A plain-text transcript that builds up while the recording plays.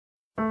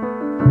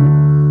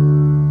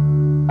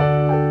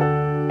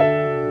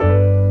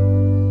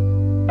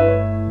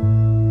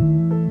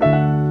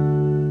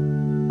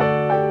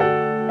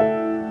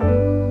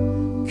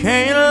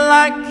Can't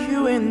like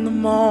you in the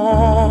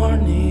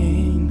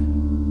morning,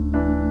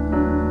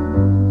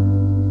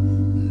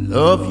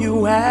 love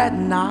you at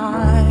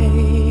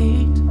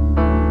night.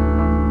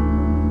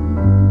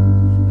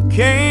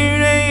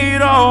 Can't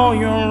hate all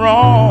your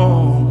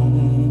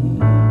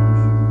wrongs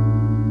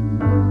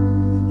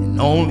and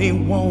only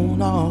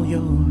want all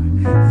your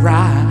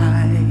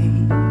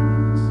rights.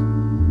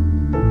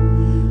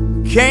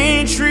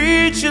 Can't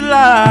treat you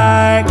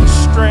like a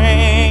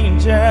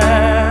stranger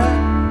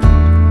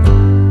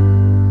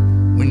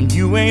when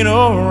you ain't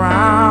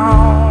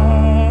around.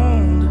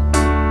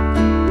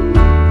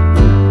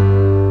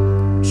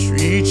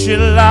 Treat you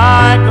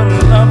like a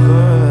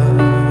lover.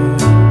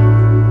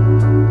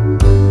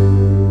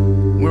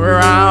 We're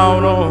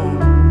out on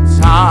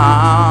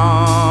time.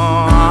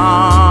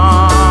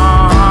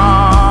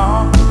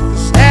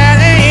 'Cause that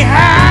ain't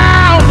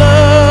how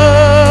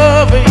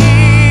love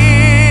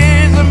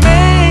is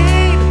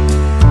made.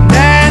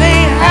 That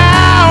ain't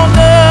how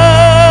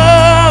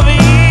love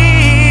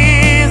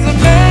is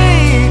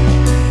made.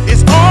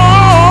 It's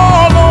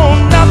all or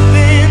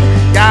nothing.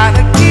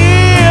 Gotta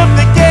give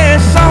to get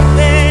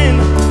something.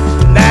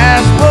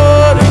 That's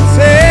what it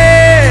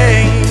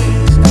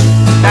takes.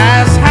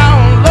 That's how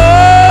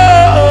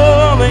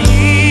love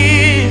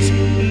is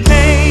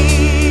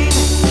made.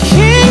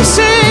 Can't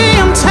say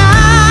I'm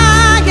tired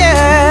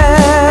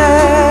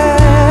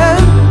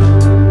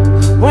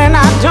when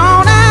I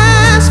don't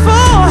ask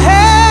for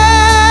help.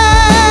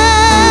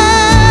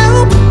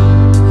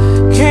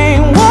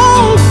 Can't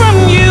want from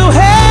you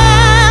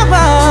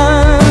heaven,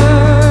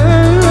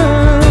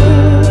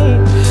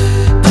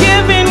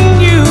 giving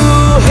you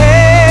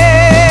hell.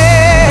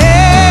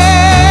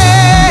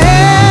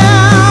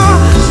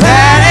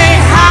 That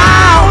ain't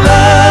how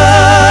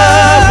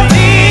love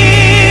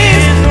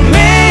is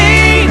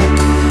made.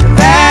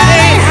 That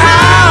ain't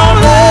how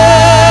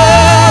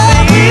love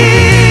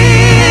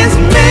is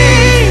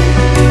made.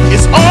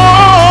 It's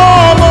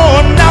all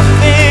or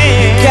nothing.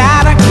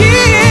 Gotta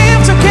give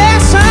to get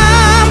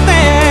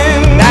something.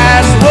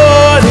 That's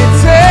what it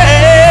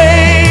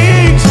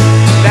takes.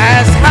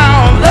 That's how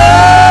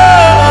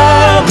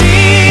love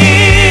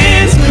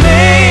is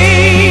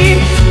made.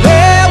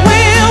 There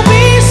will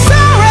be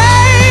sorry.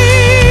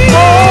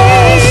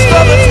 Most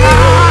of the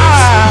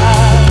time,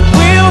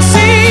 We'll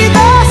see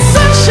the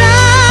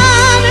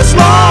sunshine as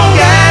long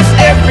as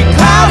every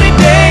cloudy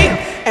day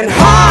and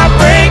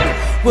heartbreak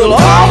will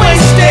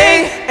always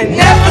stay and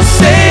never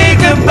say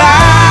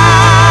goodbye.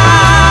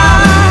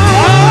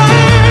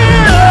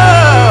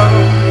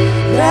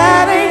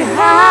 that ain't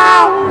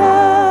how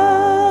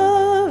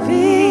love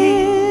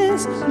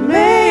is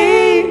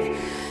made.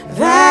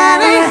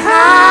 That ain't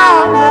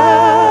how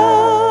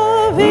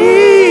love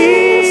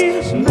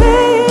is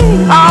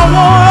made. I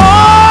want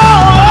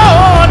all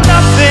or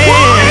nothing.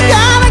 Boy,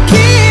 gotta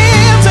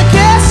give to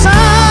get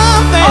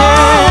something.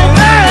 Oh,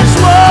 that's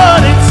what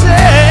it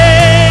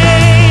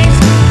takes.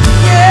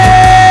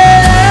 Yeah,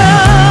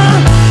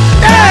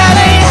 that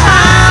ain't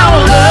how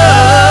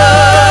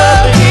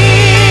love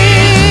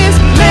is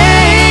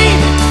made.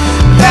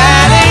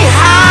 That ain't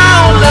how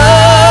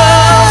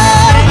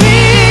love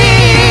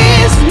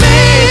is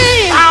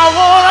made. I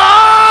want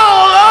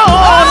all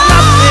or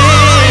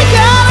nothing.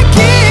 Gotta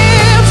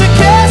give to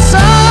get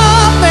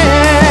something.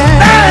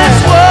 That's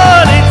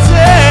what it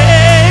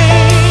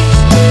takes.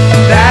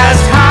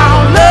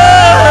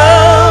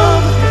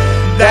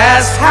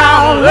 That's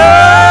how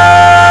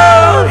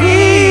love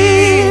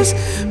is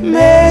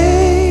made.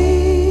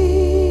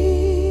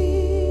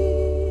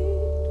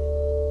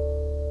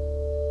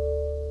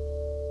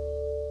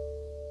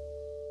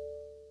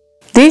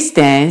 This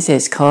dance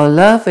is called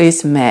Love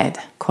is Mad,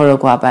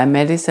 choreographed by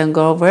Maddison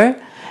Grover.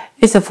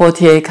 It's a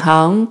 48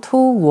 count,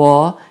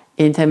 2-wall,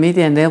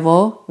 intermediate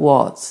level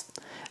waltz.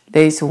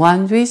 There is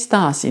one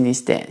restart in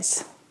this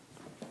dance.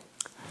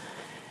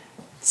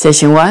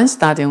 Section 1,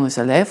 starting with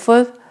the left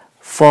foot,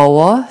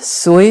 forward,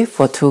 sweep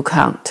for 2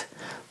 count.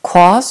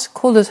 Cross,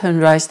 quarter turn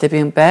right,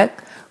 stepping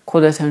back,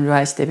 quarter turn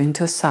right, stepping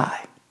to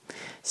side.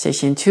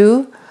 Section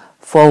 2,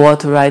 forward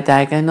to right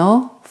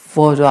diagonal,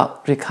 forward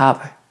rock,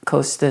 recover,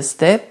 coaster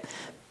step,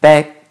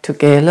 back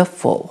together,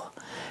 forward.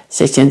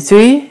 Section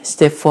 3,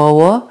 step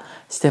forward,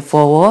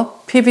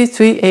 pivot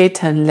 3/8,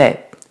 turn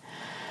left.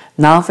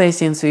 Now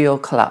facing 3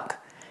 o'clock.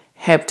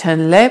 Half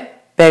turn left,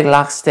 back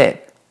lock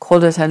step,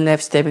 quarter turn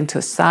left, stepping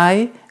to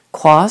side,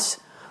 cross,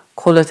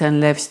 quarter turn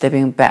left,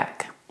 stepping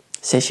back.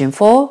 Section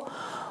 4,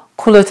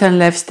 quarter turn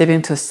left,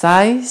 stepping to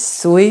side,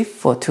 sweep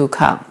for 2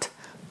 count.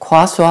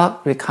 Cross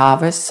rock,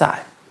 recover,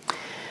 side.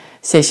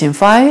 Section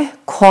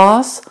 5,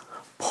 cross,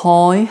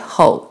 point,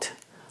 hold.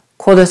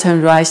 Quarter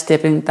turn right,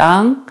 stepping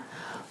down,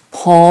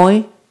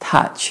 point,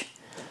 touch.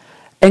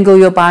 Angle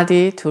your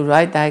body to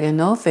right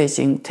diagonal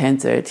facing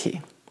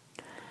 10:30.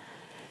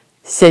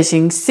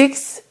 Section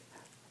 6,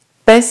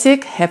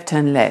 basic half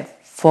turn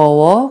left,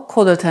 forward,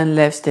 quarter turn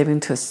left, stepping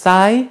to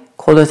side,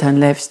 quarter turn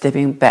left,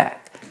 stepping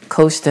back,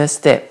 coaster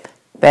step,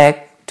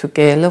 back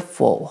together,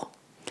 forward.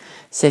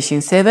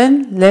 Section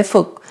 7, left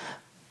foot,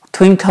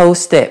 twin toe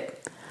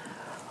step,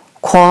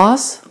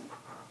 cross,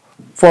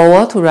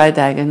 forward to right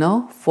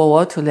diagonal,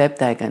 forward to left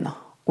diagonal,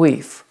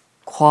 with,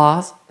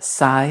 cross,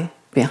 side,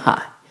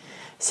 behind.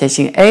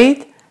 Section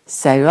 8,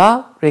 side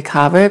rock,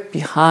 recover,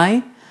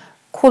 behind,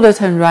 quarter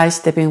turn right,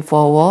 stepping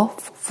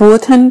forward, full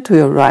turn to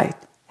your right,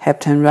 half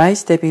turn right,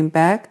 stepping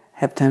back,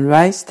 half turn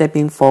right,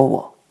 stepping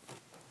forward.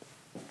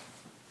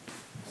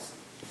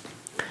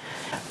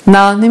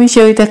 Now let me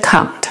show you the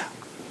count.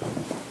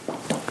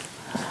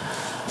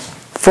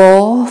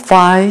 4,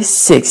 5,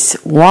 6.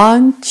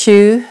 1,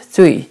 2,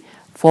 3,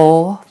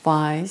 4,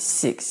 5,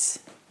 6.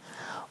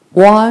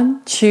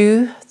 1,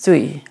 2,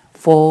 3,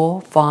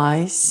 4,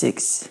 5,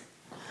 6.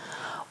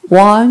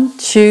 1,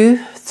 2,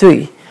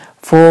 3,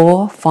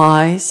 4,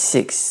 5,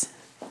 6.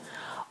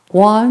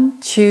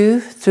 1, 2,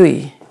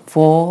 3,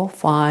 4,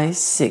 5,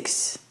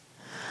 6.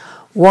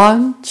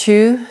 1,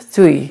 2,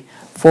 3,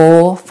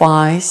 4,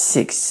 5,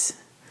 6.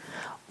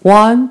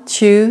 1,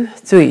 2,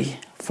 3,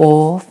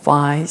 4,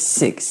 5,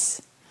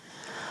 6.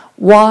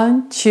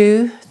 1,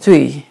 2,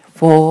 3,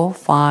 4,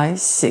 5,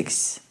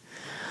 6.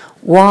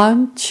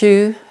 1,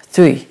 2,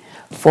 3,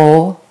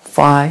 4,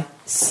 5,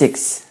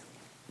 6.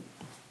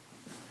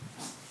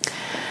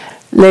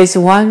 There's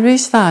one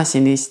restart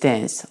in this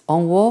dance.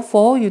 On wall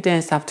 4, you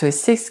dance up to a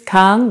 6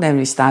 count, then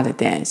restart the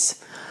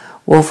dance.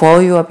 Wall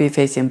 4, you will be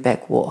facing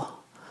backward.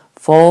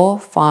 4,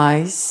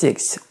 5,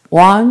 6.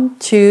 1,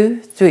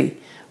 2, 3,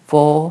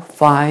 4,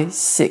 5,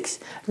 6.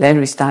 Then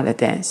restart the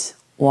dance.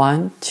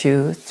 1,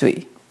 2,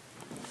 3.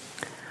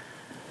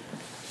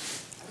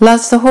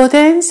 That's the whole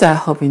dance. I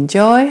hope you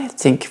enjoy.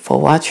 Thank you for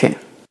watching.